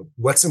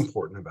 what's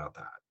important about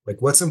that? Like,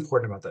 what's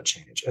important about that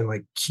change? And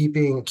like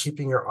keeping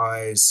your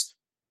eyes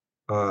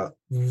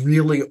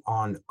really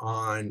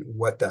on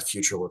what that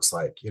future looks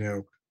like.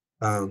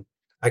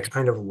 I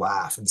kind of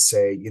laugh and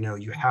say,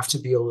 you have to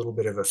be a little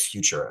bit of a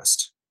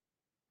futurist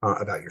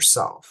about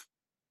yourself,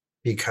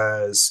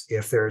 because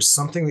if there's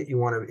something that you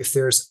want to, if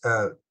there's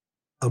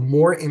a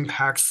more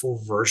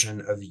impactful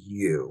version of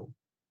you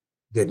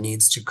that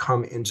needs to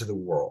come into the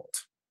world,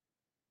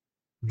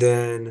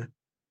 then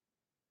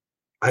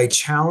I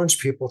challenge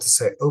people to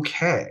say,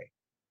 okay,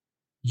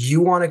 you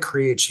want to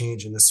create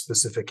change in this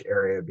specific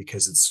area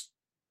because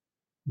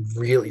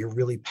you're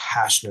really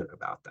passionate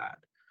about that.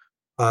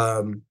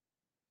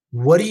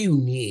 What do you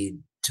need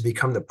to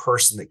become the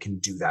person that can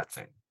do that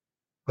thing?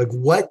 Like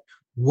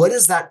what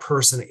is that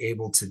person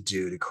able to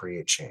do to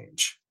create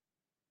change?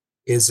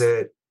 Is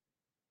it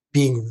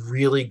being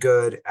really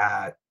good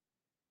at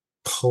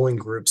pulling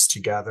groups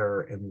together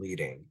and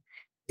leading?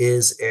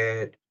 Is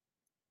it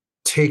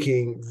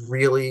taking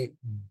really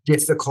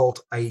difficult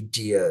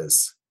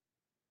ideas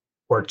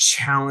or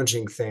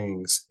challenging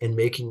things and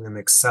making them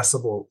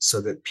accessible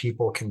so that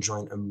people can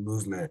join a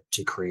movement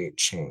to create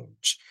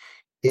change?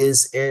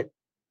 Is it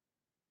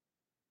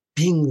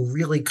being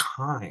really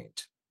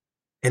kind?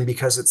 And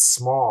because it's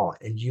small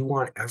and you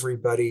want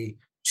everybody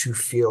to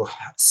feel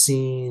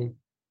seen,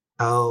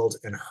 held,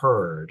 and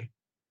heard,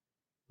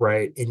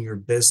 right, in your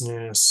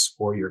business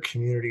or your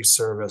community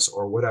service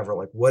or whatever,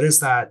 like what does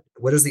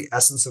the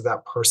essence of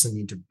that person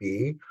need to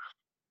be?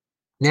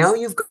 Now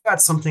you've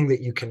got something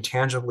that you can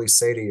tangibly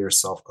say to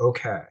yourself,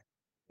 okay,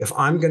 if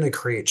I'm going to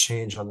create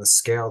change on the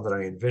scale that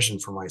I envision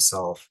for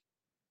myself,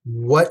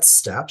 what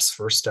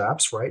first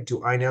steps, right,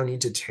 do I now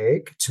need to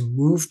take to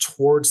move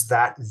towards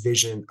that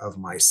vision of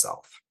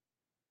myself?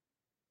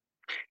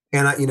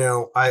 And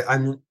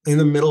I'm in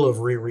the middle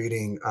of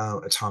rereading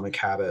Atomic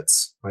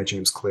Habits by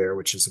James Clear,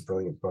 which is a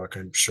brilliant book.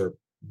 I'm sure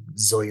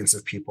zillions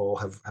of people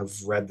have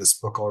read this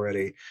book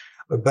already.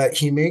 But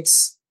he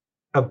makes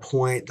a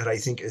point that I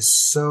think is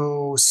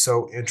so,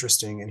 so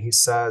interesting. And he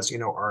says,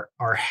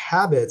 our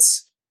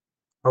habits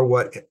are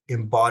what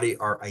embody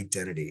our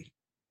identity.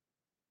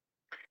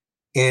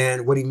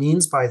 And what he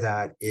means by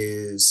that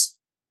is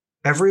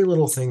every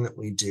little thing that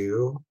we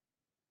do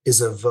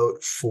is a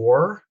vote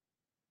for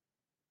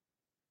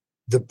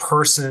the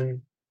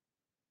person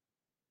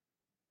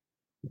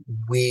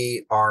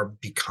we are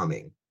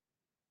becoming.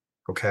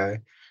 Okay.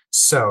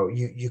 So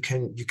you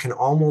can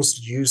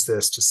almost use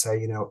this to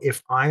say,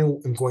 if I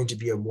am going to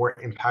be a more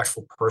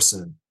impactful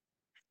person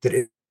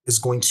that is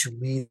going to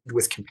lead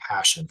with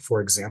compassion, for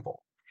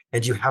example,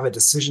 and you have a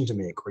decision to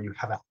make or you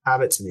have a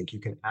habit to make, you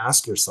can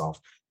ask yourself,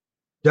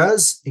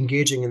 does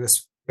engaging in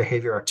this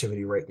behavior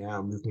activity right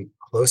now move me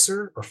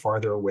closer or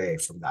farther away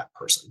from that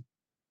person?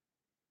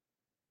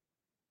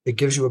 It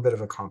gives you a bit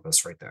of a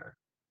compass right there.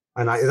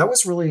 And that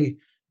was really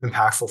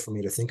impactful for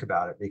me to think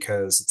about it,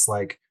 because it's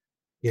like,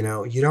 you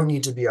don't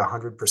need to be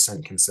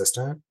 100%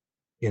 consistent.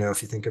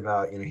 If you think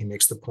about, he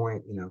makes the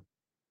point,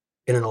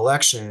 in an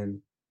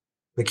election,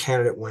 the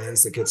candidate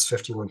wins that gets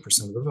 51%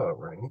 of the vote,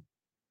 right?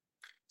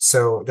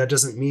 So that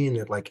doesn't mean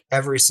that like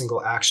every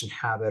single action,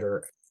 habit,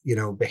 or,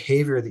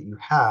 behavior that you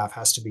have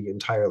has to be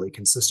entirely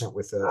consistent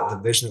with the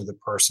vision of the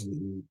person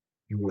that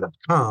you want to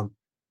become.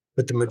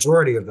 But the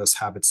majority of those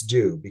habits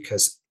do,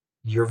 because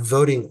you're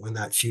voting on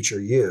that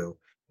future you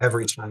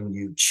every time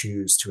you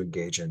choose to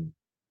engage in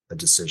a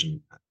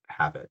decision, a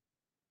habit,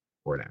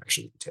 or an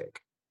action you take.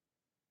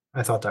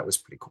 I thought that was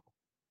pretty cool.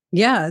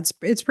 Yeah,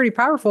 it's pretty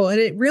powerful. And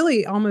it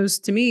really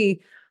almost, to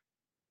me,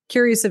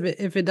 curious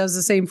if it does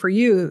the same for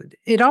you,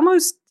 it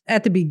almost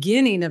at the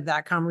beginning of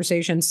that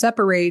conversation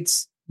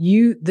separates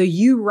the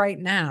you right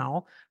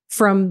now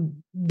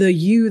from the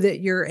you that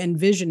you're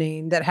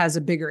envisioning that has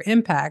a bigger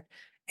impact.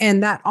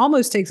 And that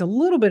almost takes a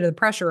little bit of the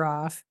pressure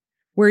off,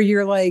 where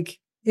you're like,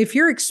 if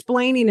you're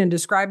explaining and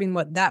describing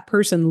what that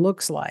person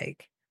looks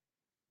like,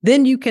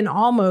 then you can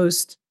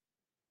almost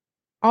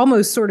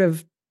sort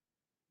of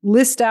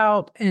list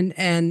out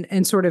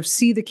and sort of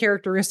see the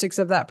characteristics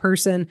of that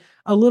person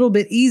a little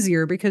bit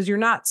easier, because you're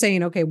not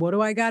saying, okay, what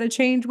do I got to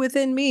change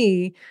within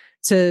me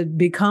to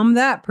become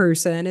that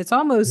person? It's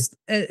almost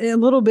a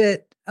little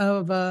bit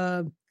of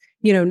a,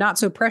 not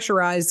so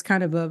pressurized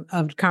kind of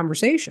a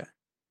conversation.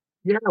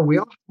 Yeah, we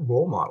all have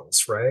role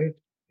models, right?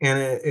 And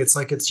it's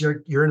like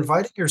you're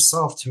inviting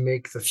yourself to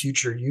make the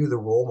future you the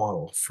role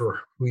model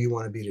for who you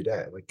want to be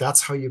today. Like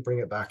that's how you bring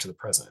it back to the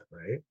present,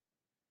 right?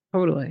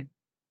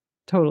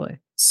 Totally.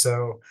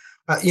 So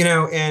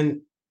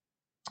And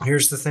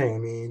here's the thing. I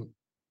mean,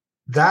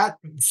 that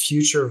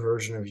future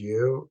version of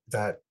you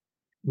that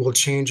will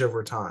change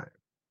over time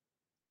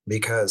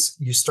because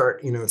you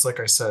start, it's like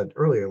I said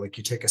earlier, like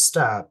you take a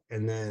step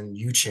and then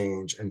you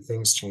change and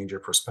things change, your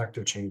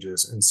perspective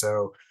changes. And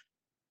so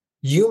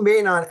you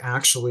may not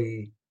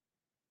actually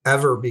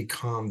ever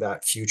become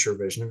that future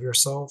vision of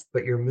yourself,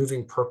 but you're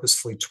moving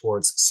purposefully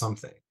towards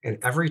something. And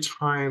every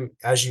time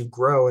as you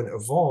grow and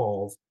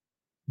evolve,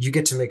 you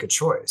get to make a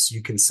choice.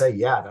 You can say,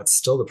 yeah, that's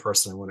still the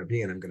person I want to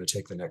be, and I'm going to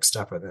take the next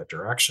step in that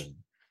direction.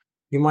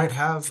 You might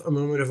have a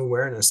moment of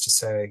awareness to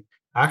say,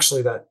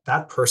 actually,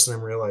 that person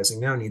I'm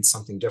realizing now needs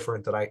something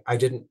different that I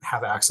didn't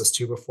have access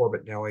to before,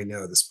 but now I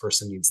know this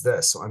person needs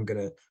this. So I'm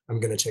gonna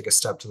take a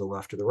step to the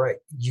left or the right.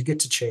 You get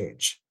to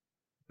change,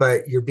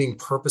 but you're being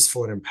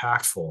purposeful and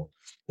impactful.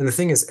 And the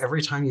thing is,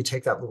 every time you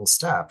take that little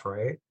step,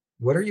 right?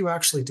 What are you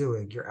actually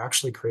doing? You're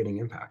actually creating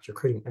impact. You're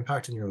creating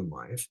impact in your own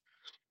life.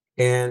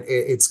 And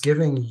it's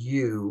giving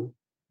you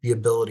the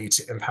ability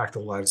to impact the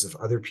lives of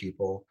other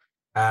people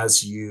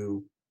as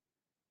you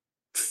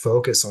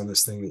focus on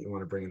this thing that you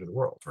want to bring into the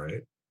world,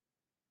 right?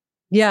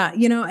 Yeah,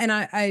 and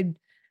I'm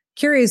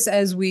curious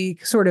as we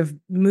sort of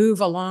move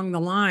along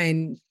the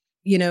line,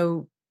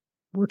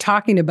 we're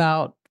talking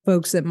about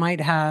folks that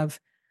might have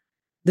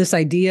this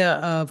idea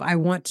of I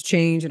want to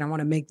change and I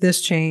want to make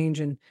this change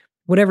and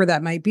whatever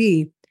that might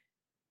be.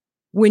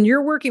 When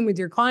you're working with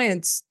your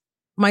clients,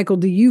 Michael,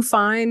 do you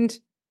find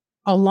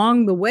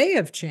along the way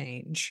of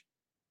change,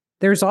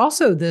 there's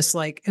also this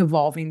like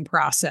evolving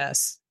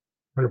process?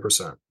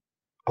 100%.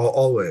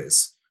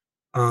 Always.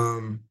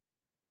 Um,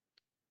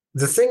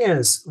 the thing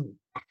is,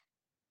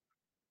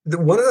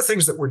 one of the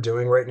things that we're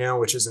doing right now,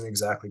 which isn't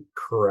exactly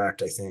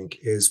correct, I think,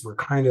 is we're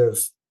kind of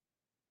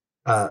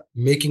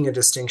making a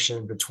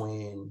distinction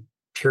between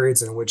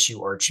periods in which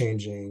you are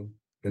changing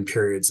and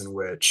periods in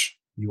which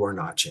you are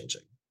not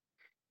changing.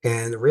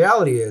 And the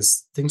reality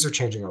is things are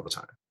changing all the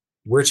time.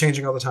 We're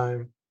changing all the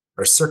time.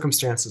 Our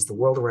circumstances, the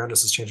world around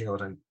us is changing all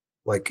the time.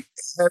 Like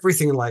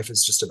everything in life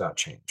is just about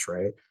change,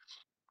 right?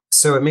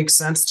 So it makes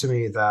sense to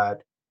me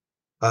that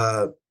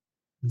uh,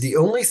 the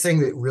only thing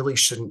that really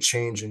shouldn't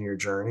change in your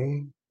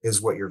journey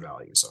is what your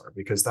values are,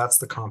 because that's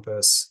the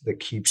compass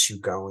that keeps you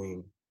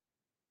going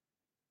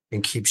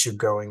and keeps you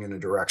going in a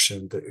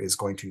direction that is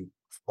going to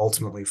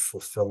ultimately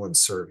fulfill and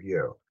serve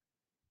you.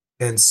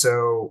 And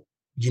so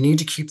you need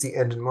to keep the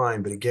end in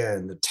mind. But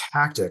again, the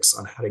tactics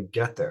on how to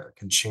get there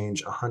can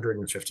change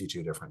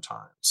 152 different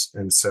times.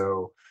 And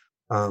so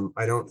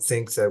I don't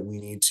think that we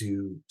need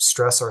to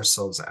stress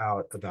ourselves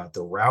out about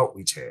the route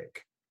we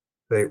take,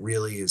 but it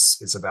really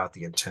is about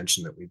the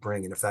intention that we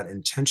bring. And if that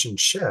intention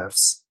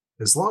shifts,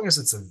 as long as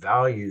it's a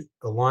value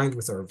aligned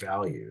with our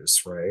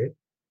values, right,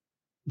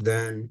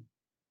 then,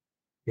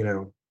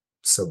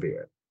 so be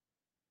it.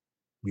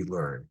 We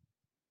learn.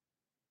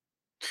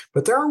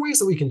 But there are ways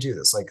that we can do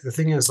this. Like the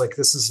thing is, like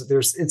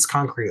it's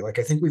concrete. Like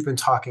I think we've been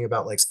talking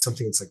about like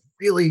something that's like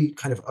really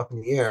kind of up in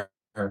the air.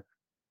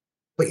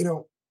 But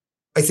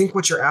I think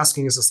what you're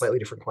asking is a slightly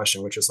different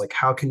question, which is like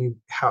how can you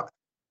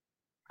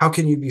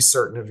be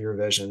certain of your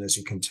vision as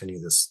you continue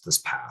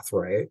this path,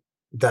 right?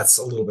 That's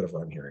a little bit of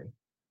what I'm hearing.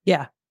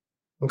 Yeah.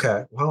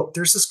 Okay. Well,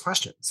 there's this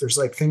questions. There's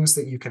like things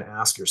that you can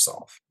ask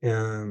yourself.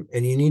 And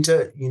you need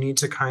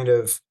to kind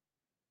of,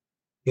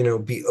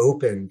 be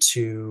open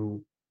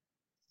to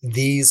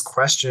these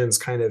questions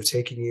kind of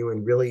taking you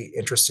in really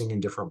interesting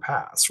and different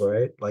paths,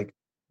 right? Like,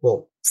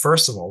 well,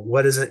 first of all,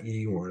 what is it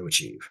you want to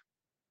achieve?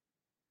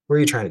 Where are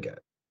you trying to get?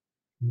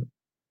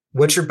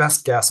 What's your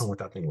best guess on what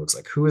that thing looks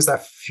like? Who is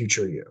that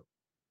future you?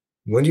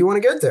 When do you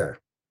want to get there?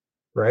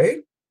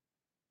 Right?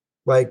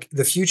 Like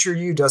the future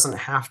you doesn't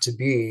have to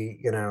be,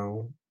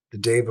 the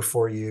day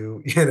before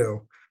you,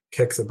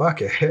 kick the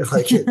bucket.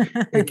 Like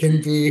it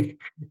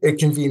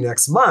can be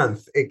next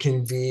month. It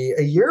can be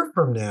a year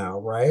from now,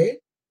 right?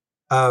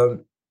 A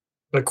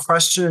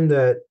question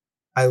that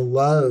I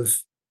love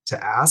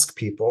to ask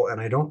people, and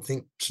I don't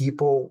think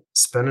people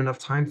spend enough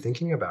time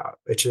thinking about,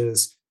 which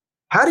is,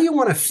 how do you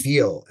want to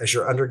feel as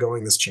you're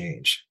undergoing this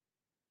change?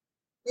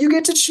 You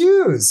get to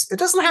choose. It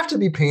doesn't have to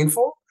be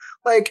painful.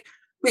 Like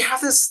we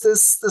have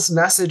this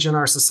message in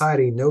our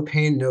society: no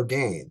pain, no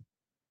gain.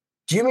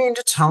 Do you mean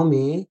to tell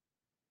me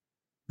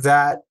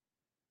that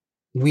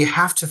we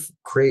have to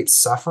create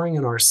suffering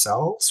in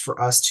ourselves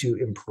for us to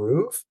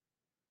improve?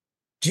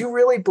 Do you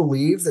really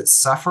believe that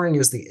suffering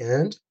is the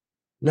end?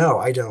 No,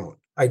 I don't.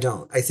 I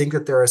don't. I think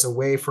that there is a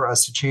way for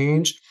us to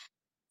change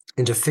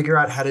and to figure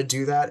out how to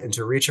do that and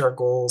to reach our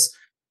goals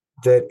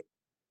that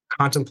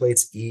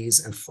contemplates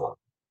ease and flow.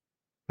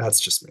 That's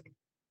just me.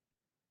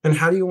 And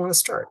how do you want to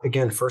start?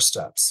 Again, first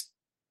steps.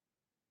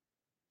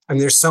 I mean,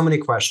 there's so many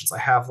questions. I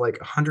have like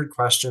 100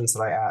 questions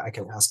that I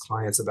can ask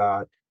clients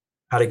about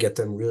how to get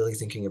them really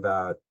thinking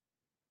about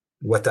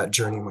what that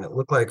journey might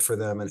look like for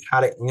them and how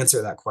to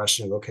answer that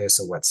question of, okay,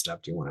 so what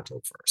step do you want to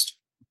take first?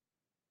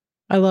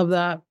 I love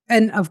that.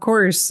 And of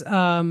course,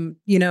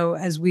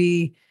 as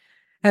we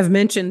have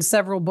mentioned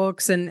several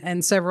books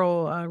and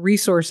several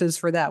resources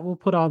for that. We'll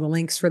put all the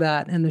links for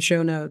that in the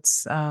show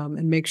notes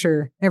and make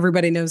sure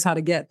everybody knows how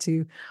to get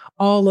to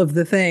all of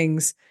the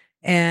things.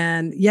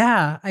 And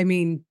yeah, I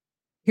mean,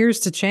 here's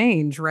to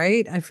change,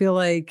 right? I feel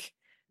like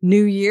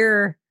New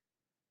Year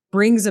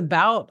brings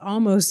about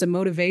almost a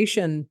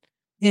motivation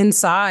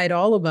inside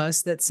all of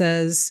us that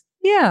says,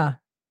 yeah,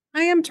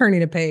 I am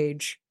turning a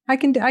page. I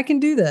can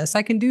do this.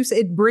 I can do.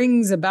 It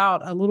brings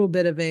about a little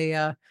bit of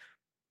a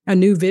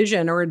new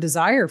vision or a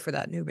desire for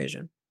that new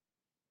vision.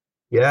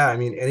 Yeah, I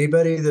mean,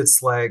 anybody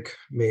that's like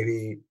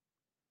maybe,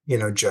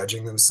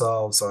 judging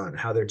themselves on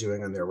how they're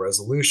doing on their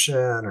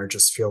resolution, or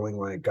just feeling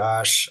like,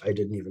 gosh, I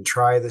didn't even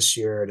try this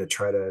year to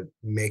try to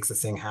make the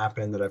thing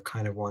happen that I've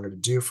kind of wanted to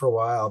do for a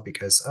while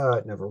because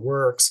it never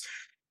works.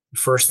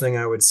 First thing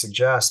I would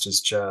suggest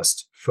is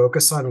just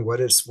focus on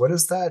what is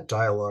that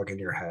dialogue in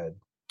your head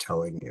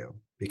telling you?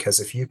 Because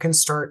if you can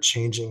start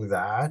changing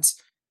that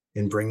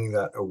and bringing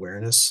that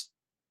awareness,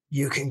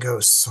 you can go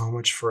so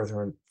much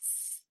further and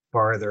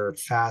farther,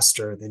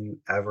 faster than you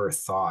ever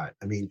thought.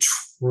 I mean,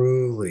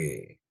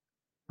 truly.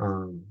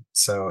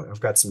 So I've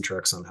got some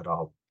tricks on how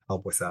to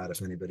help with that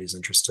if anybody's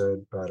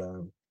interested. But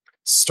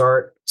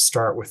start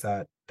with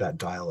that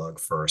dialogue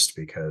first,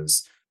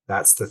 because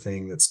that's the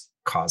thing that's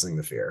causing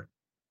the fear.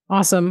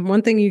 Awesome.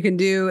 One thing you can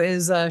do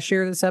is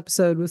share this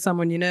episode with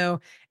someone you know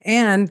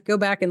and go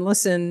back and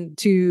listen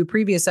to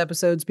previous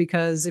episodes,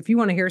 because if you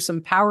want to hear some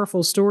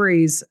powerful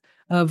stories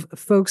of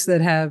folks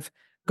that have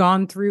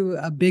gone through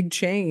a big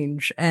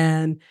change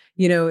and,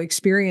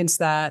 experience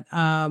that,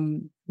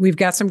 we've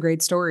got some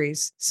great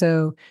stories.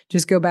 So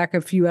just go back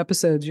a few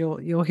episodes,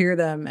 you'll hear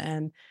them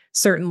and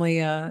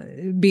certainly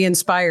be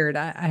inspired.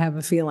 I have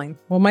a feeling.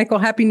 Well, Michael,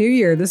 Happy New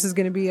Year. This is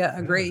going to be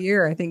a great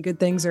year. I think good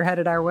things are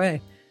headed our way.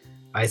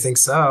 I think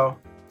so.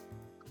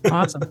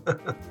 Awesome.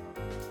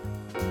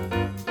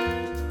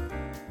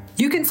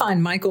 You can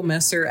find Michael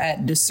Messer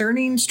at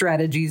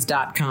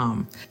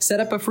discerningstrategies.com. Set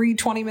up a free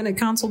 20-minute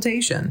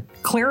consultation.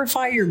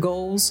 Clarify your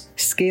goals,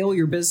 scale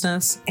your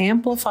business,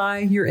 amplify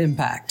your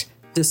impact.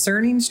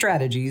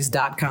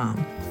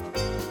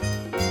 discerningstrategies.com.